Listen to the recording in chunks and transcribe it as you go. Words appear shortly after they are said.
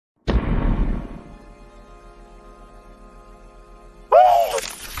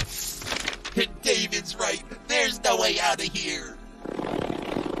right. There's no way out of here.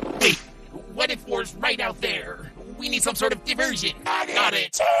 Wait, what if war's right out there? We need some sort of diversion. Got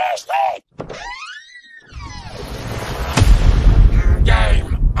it. Seriously?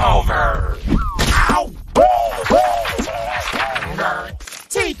 Game over. Ow!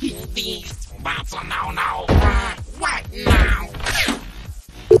 Taking these. That's a no-no. What now?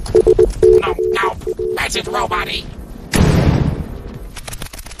 No. That's it, robot-y.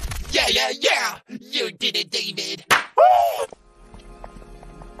 Yeah. You did it, David.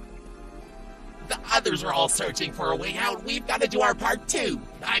 The others are all searching for a way out. We've got to do our part too.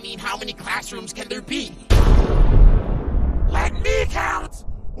 I mean, how many classrooms can there be? Let me count.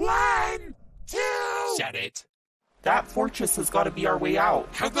 1, 2. Shut it. That fortress has got to be our way out.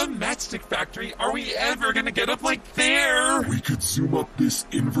 How the matchstick factory are we ever gonna get up like there? We could zoom up this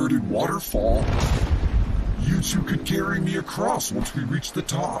inverted waterfall. You two could carry me across once we reach the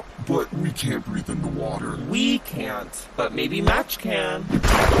top, but we can't breathe in the water. We can't, but maybe Match can.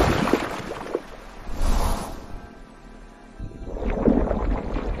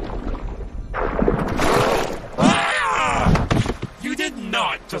 You did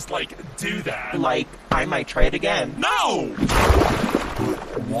not just, do that. I might try it again. No!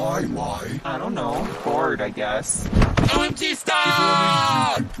 But why lie? I don't know. Bored, I guess. OMG,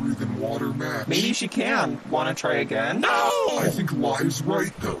 stop! If only you could breathe in water, Max. Maybe she can. Want to try again? No! I think Lie's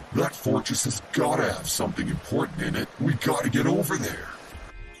right, though. That fortress has gotta have something important in it. We gotta get over there.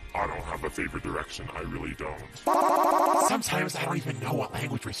 I don't have a favorite direction, I really don't. Sometimes I don't even know what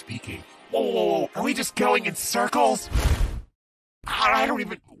language we're speaking. Whoa, are we just going in circles? I don't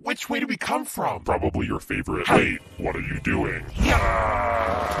even... Which way do we come from? Probably your favorite. Wait, what are you doing?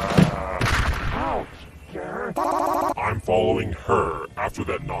 Ouch. I'm following her after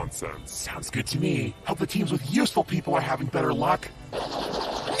that nonsense. Sounds good to me. Hope the teams with useful people are having better luck.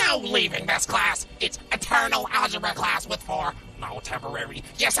 No leaving this class. It's eternal algebra class with 4. No temporary.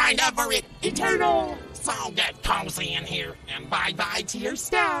 You signed up for it. Eternal. So get cozy in here and bye-bye to your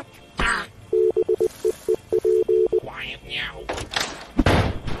stack. Quiet now.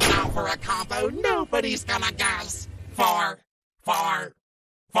 Now for a combo nobody's gonna guess. 4.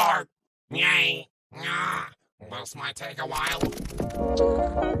 Yay. This might take a while.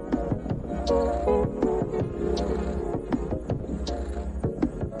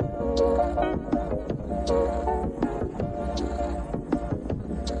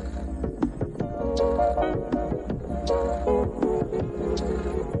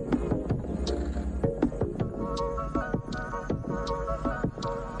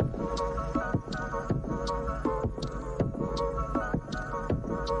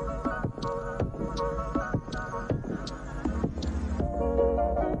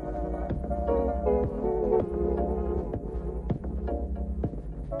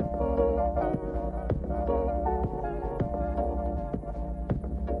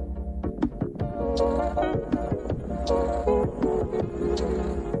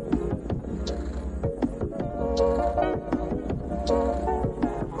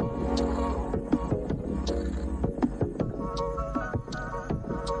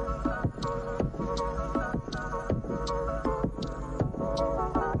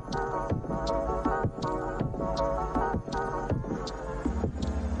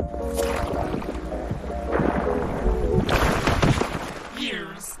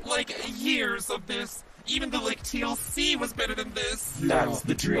 Years of this. Even the TLC was better than this. That's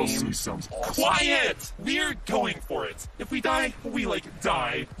the dream. TLC sounds awesome. Quiet! We're going for it. If we die, we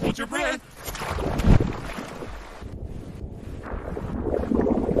die. Hold your breath.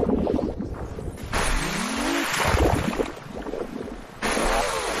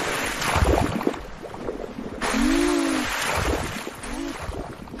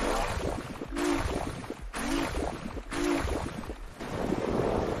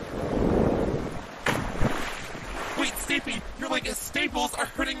 Your staples are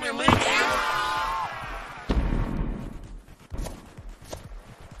hurting my leg.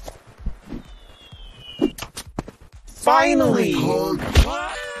 Finally!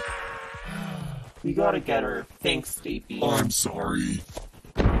 What? We gotta get her. Thanks, Stapy. I'm sorry.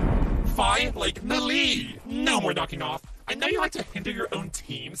 Fine, Lily. No more knocking off. I know you like to hinder your own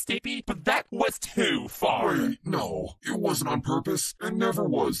team, Stapy, but that was too far. Wait, no. It wasn't on purpose. It never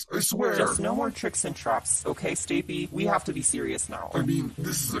was. I swear. Just no more tricks and traps, okay, Stapy? We have to be serious now. I mean,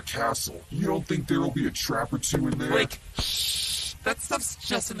 this is a castle. You don't think there'll be a trap or two in there? Shh. That stuff's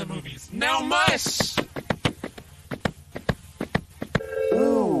just in the movies. Now mush!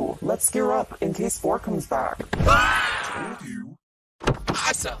 Ooh, let's gear up in case 4 comes back. Told you.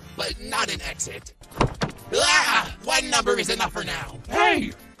 Awesome, but not an exit. One number is enough for now.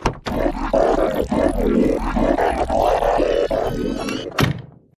 Hey!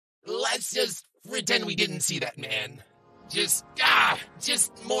 Let's just pretend we didn't see that man. Just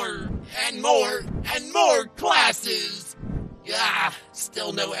more and more and more classes.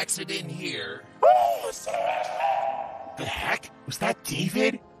 Still no exit in here. The heck? Was that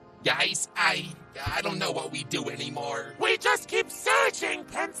David? Guys, I don't know what we do anymore. We just keep searching,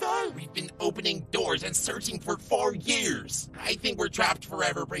 Pencil! We've been opening doors and searching for 4 years. I think we're trapped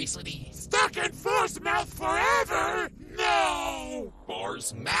forever, Bracelety. Stuck in Force Mouth forever? No!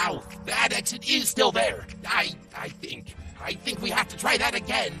 Force Mouth. That exit is still there. I think we have to try that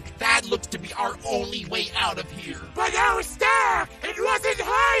again. That looks to be our only way out of here. But our stack! It wasn't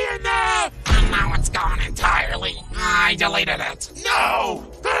high enough! And now it's gone entirely. I deleted it. No!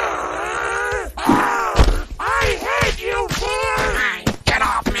 I hate you, boy! Get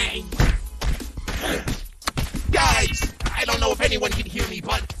off me! Guys, I don't know if anyone can hear me,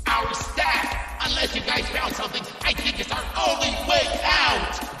 but our stack, unless you guys found something, I think it's our only way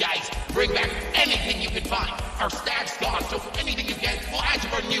out! Guys, bring back anything you can find. Our stack's gone, so anything you get, we'll add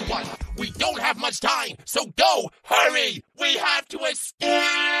to our new one. We don't have much time, so go! Hurry! We have to escape!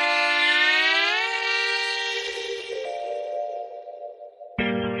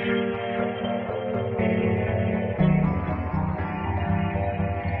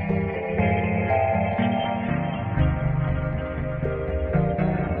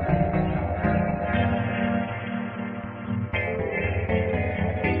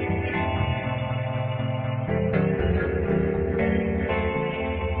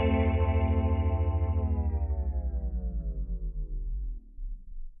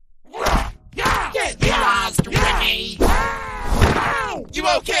 You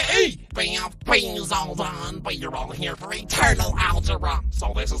okay? Beans all done, but you're all here for eternal algebra.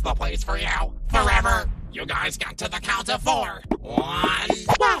 So this is the place for you, forever. You guys got to the count of 4. 1.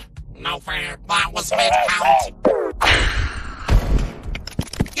 No fair, that was mid-count.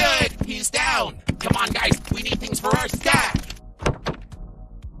 Good, he's down. Come on, guys, we need things for our stack.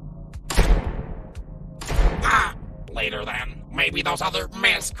 Later then. Maybe those other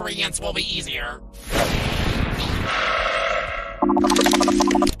miscreants will be easier.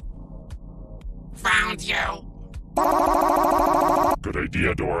 Found you. Good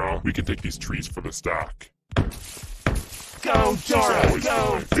idea, Dora. We can take these trees for the stack. Go, Dora!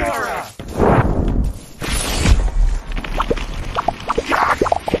 Go, Dora!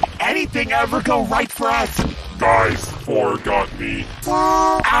 Anything ever go right for us? Guys, 4 got me.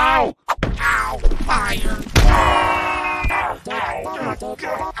 Ow! Ow! Fire!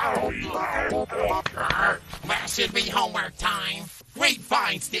 That should be homework time. Great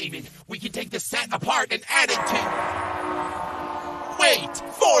finds, David. We can take the set apart and add it to... Wait!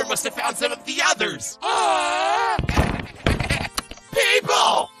 4 must have found some of the others!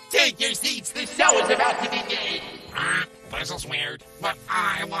 People! Take your seats, the show is about to begin! This is weird, but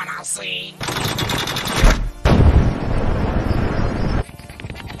I wanna see...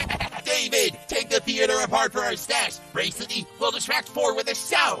 David, take the theater apart for our stash. Bracelety will distract 4 with a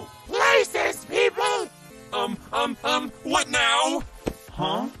show. Places, people! What now?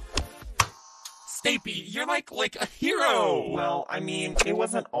 Huh? Snapey, you're like a hero! Well, I mean, it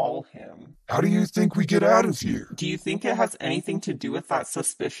wasn't all him. How do you think we get out of here? Do you think it has anything to do with that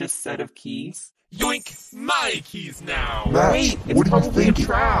suspicious set of keys? Yoink! My keys now! Max, Wait, it's what are you probably a thinking?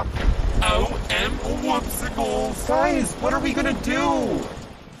 trap! O-M whoopsicles! Guys, what are we gonna do?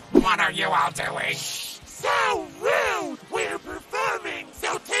 What are you all doing? So rude! We're performing,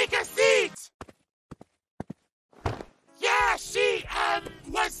 so take a seat! Yeah, she,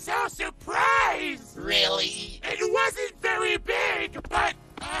 was so surprised! Really? It wasn't very big, but,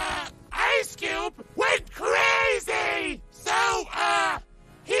 Ice Cube went crazy! So,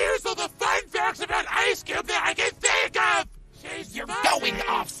 here's all the fun facts about Ice Cube that I can think of! She's You're funny, going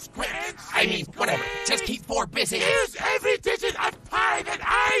off script. and I mean, she's whatever. great. Just keep 4 busy. Here's every digit of pi that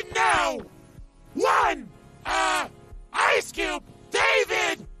I know! 1! Ice Cube!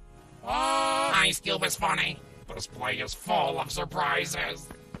 David! Ice Cube is funny. This play is full of surprises.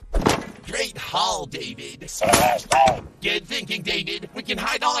 Great haul, David. Good thinking, David. We can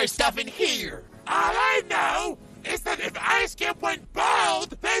hide all our stuff in here. All I know is that if Ice Cube went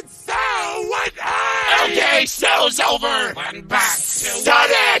bald, then so would I! Okay, show's over. Then back to Shut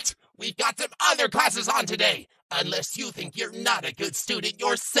it! We've got some other classes on today. Unless you think you're not a good student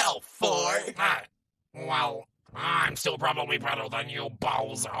yourself, 4. Well, I'm still probably better than you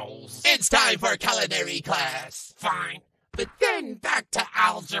bozos. It's time for culinary class. Fine. But then back to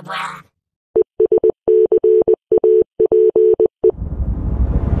algebra.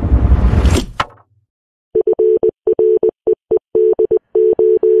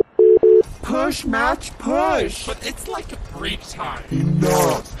 Push, Match, push! But it's like break time.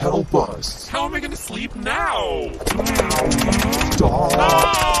 Enough! Help us! How am I gonna sleep now? Stop!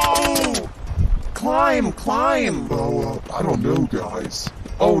 No! Climb! I don't know, guys.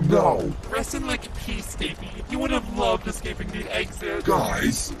 Oh no! Rest in like peace, Stapy. You would have loved escaping the exit.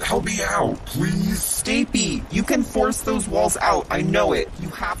 Guys, help me out, please! Stapy, you can force those walls out. I know it. You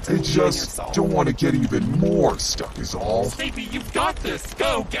have to I believe in just yourself. don't want to get even more stuck is all. Stapy, you've got this.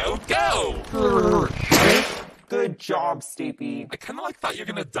 Go, go, go! Good job, Stapy. I kind of like thought you're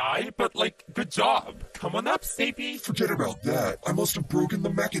gonna die, but like, good job. Come on up, Stapy. Forget about that. I must have broken the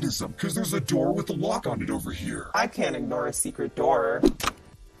mechanism, because there's a door with a lock on it over here. I can't ignore a secret door.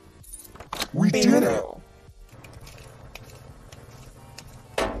 We did it! Bingo.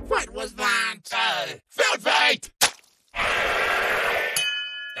 What was that? Food fight!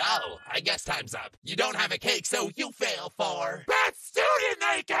 Oh, I guess time's up. You don't have a cake, so you fail for... Bad student,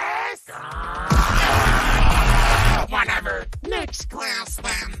 I guess! Whatever. Next class,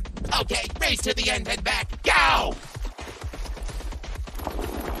 then. Okay, race to the end and back. Go!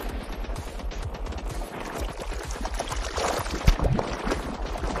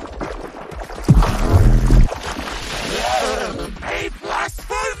 A plus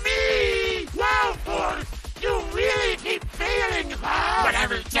for me! Wow, Force! You really keep failing, huh?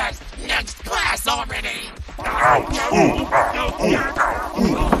 Whatever, just next class already!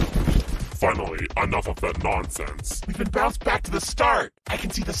 Finally, enough of that nonsense. We've been bounced back to the start. I can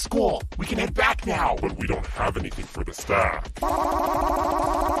see the school. We can head back now. But we don't have anything for the staff.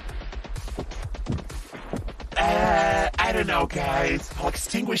 I don't know, guys. I'll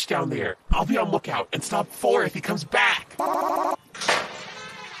extinguish down there. I'll be on lookout and stop 4 if he comes back.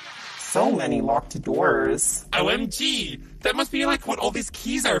 So many locked doors. OMG! That must be like what all these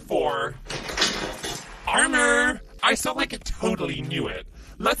keys are for. Armor! I so like totally knew it.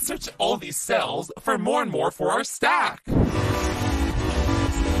 Let's search all these cells for more and more for our stack.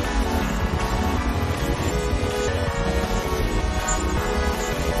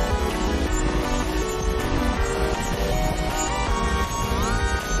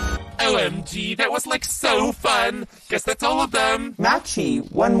 OMG, that was like so fun. Guess that's all of them. Matchy,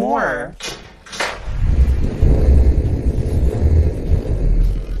 one more.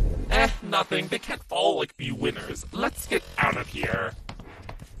 Nothing. They can't all like be winners. Let's get out of here.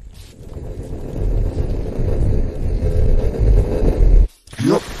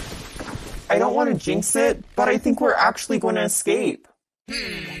 Yep. I don't want to jinx it, but I think we're actually going to escape.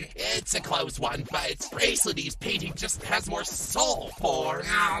 It's a close one, but Bracelety's painting just has more soul for...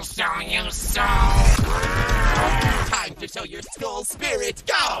 I'll show you soul! Time to show your school spirit,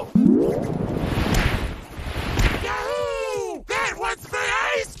 go! Yahoo! That one's for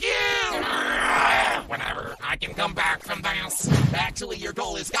Ice Cube! Whatever, I can come back from this. Actually, your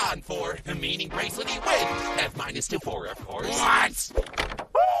goal is gone for, meaning Bracelety wins. F- 4, of course. What?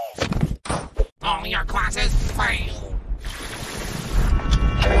 All your classes fail.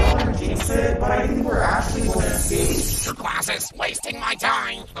 I don't want to jinx it, but I think we're actually going to escape. Your classes wasting my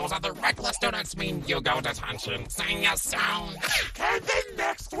time. Those other reckless students mean you go detention. Sing a song. Can the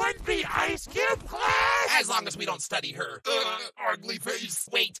next one be Ice Cube class? As long as we don't study her. Ugly face.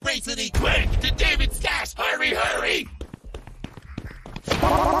 Wait, Bracelety, quick! To David's stash! Hurry, hurry!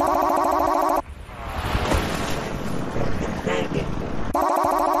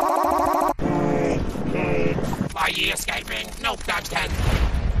 Are ye escaping? Nope, dodge 10.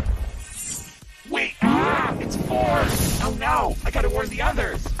 Wait, it's 4. Oh no, I gotta warn the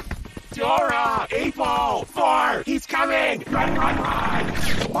others. Dora, 8-Ball, 4, he's coming! Run, run, run!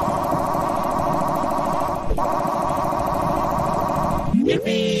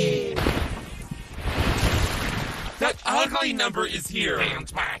 Yippee! That ugly number is here.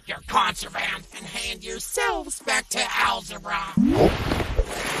 Hand back your contraband and hand yourselves back to algebra.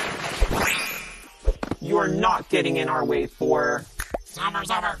 You are not getting in our way, 4.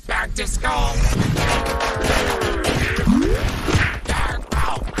 Summer's over. Back to school.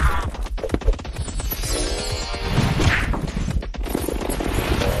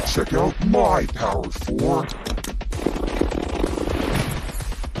 Check out my power 4.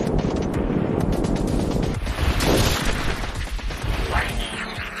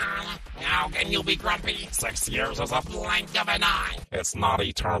 How can you be grumpy? 6 years is a blink of an eye. It's not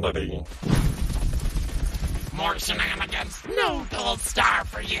eternity. More shenanigans. No gold star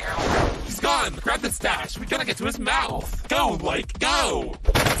for you. He's gone. Grab the stash. We gotta get to his mouth. Go, like, go.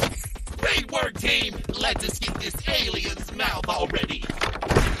 Great work, team. Let's escape this alien's mouth already.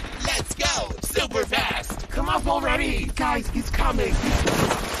 Let's go. Super fast. Come up already! Guys, he's coming!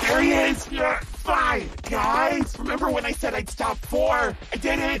 There he is! Yeah, fine! Guys, remember when I said I'd stop 4? I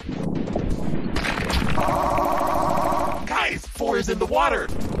did it! Guys, 4 is in the water.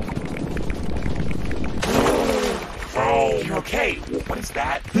 Oh, you're okay. What is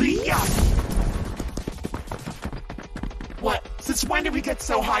that? Yeah. What? Since when did we get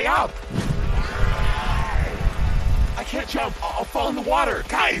so high up? I can't jump. I'll fall in the water.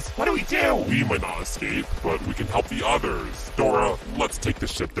 Guys, what do we do? We might not escape, but we can help the others. Dora, let's take the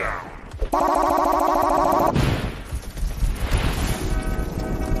ship down.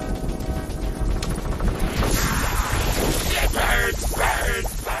 Birds.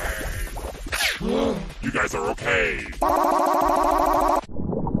 You guys are okay.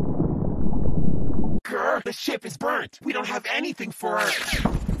 Grr, the ship is burnt. We don't have anything for our...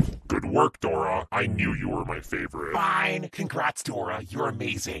 Good work, Dora. I knew you were my favorite. Fine. Congrats, Dora. You're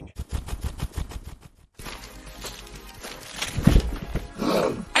amazing.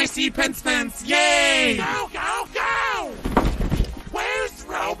 I see Pence. Yay! Go, go, go! Where's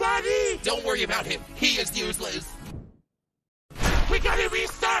Robody? Don't worry about him. He is useless. We gotta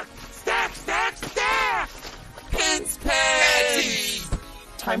restart! Stack! Pence!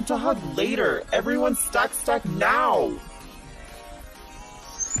 Time to hug later. Everyone stack now.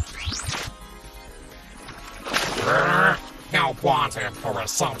 Help wanted for a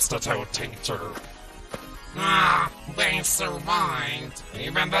substitute teacher. They survived.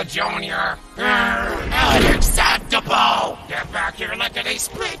 Even the junior. Unacceptable! Get back here, lickety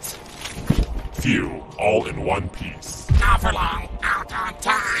split! Phew, all in one piece. Not for long. Out on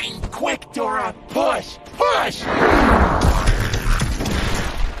time. Quick, Dora! Push!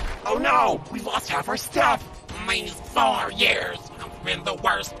 Oh no! We lost half our stuff! These 4 years have been the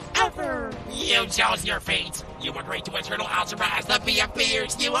worst ever. You chose your fate. You agreed to eternal algebra as the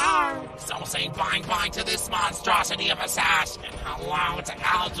BFBers you are. So say bye to this monstrosity of a sash and hello to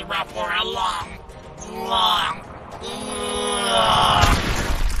algebra for a long.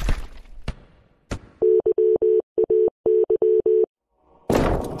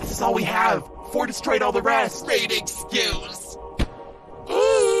 This is all we have! 4 destroyed all the rest! Great excuse.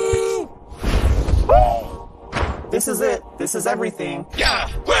 This is it. This is everything. Yeah,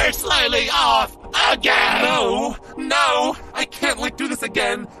 we're slightly off again! No! I can't do this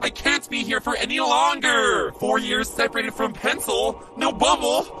again! I can't be here for any longer! 4 years separated from Pencil, no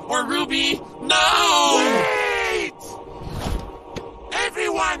Bubble, or Ruby, no! Wait!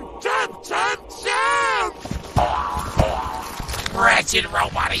 Everyone, jump! Wretched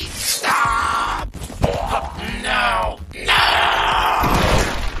robot, stop! No!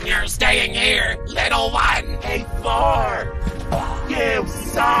 You're staying here, little one! Hey, 4! You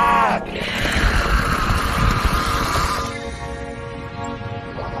suck!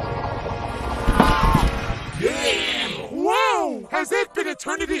 Whoa! Has it been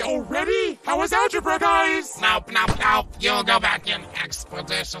eternity already? How was algebra, guys? Nope. You'll go back in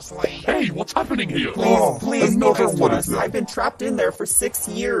expeditiously. Hey, what's happening here? Please give another us to one of us. them. I've been trapped in there for 6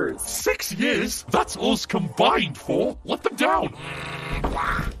 years. 6 years? That's us combined, fool. Let them down.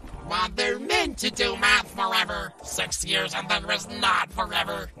 Well, they're meant to do math forever. 6 years and then there's not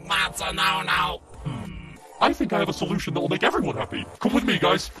forever. That's a no-no. I think I have a solution that will make everyone happy. Come with me,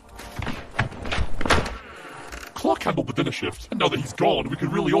 guys. Clock handled the dinner shift, and now that he's gone, we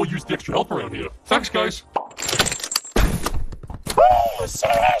could really all use the extra help around here. Thanks, guys. Oh,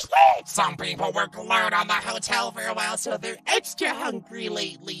 seriously? Some people were glued on the hotel for a while, so they're extra hungry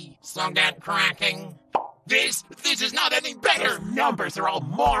lately. So get cracking. This is not any better. Numbers are all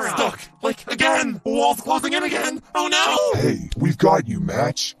morons! Stuck! Again! Walls closing in again! Oh no! Hey, we've got you,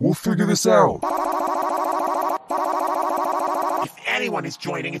 Match. We'll figure this out. If anyone is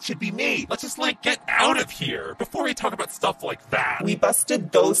joining, it should be me! Let's just, get out of here before we talk about stuff like that. We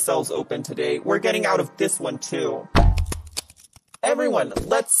busted those cells open today. We're getting out of this one too. Everyone,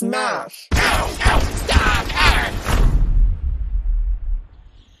 let's smash! No, stop her!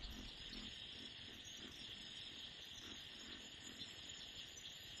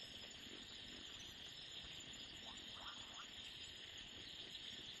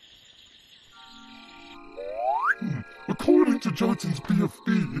 According to Johnson's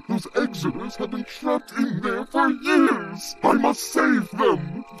BFB, those exiters have been trapped in there for years. I must save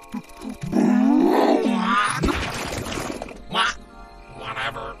them.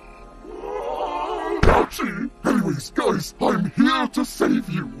 Whatever. Ouchie! Anyways, guys, I'm here to save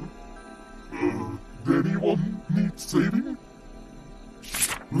you. Anyone need saving?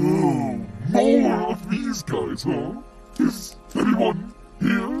 Oh, more of these guys, huh? Is anyone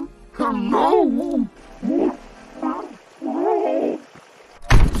here? Hello?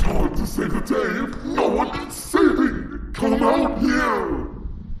 It's hard to save the day if no one needs saving. Come out here.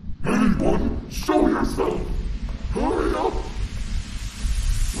 Anyone, show yourself.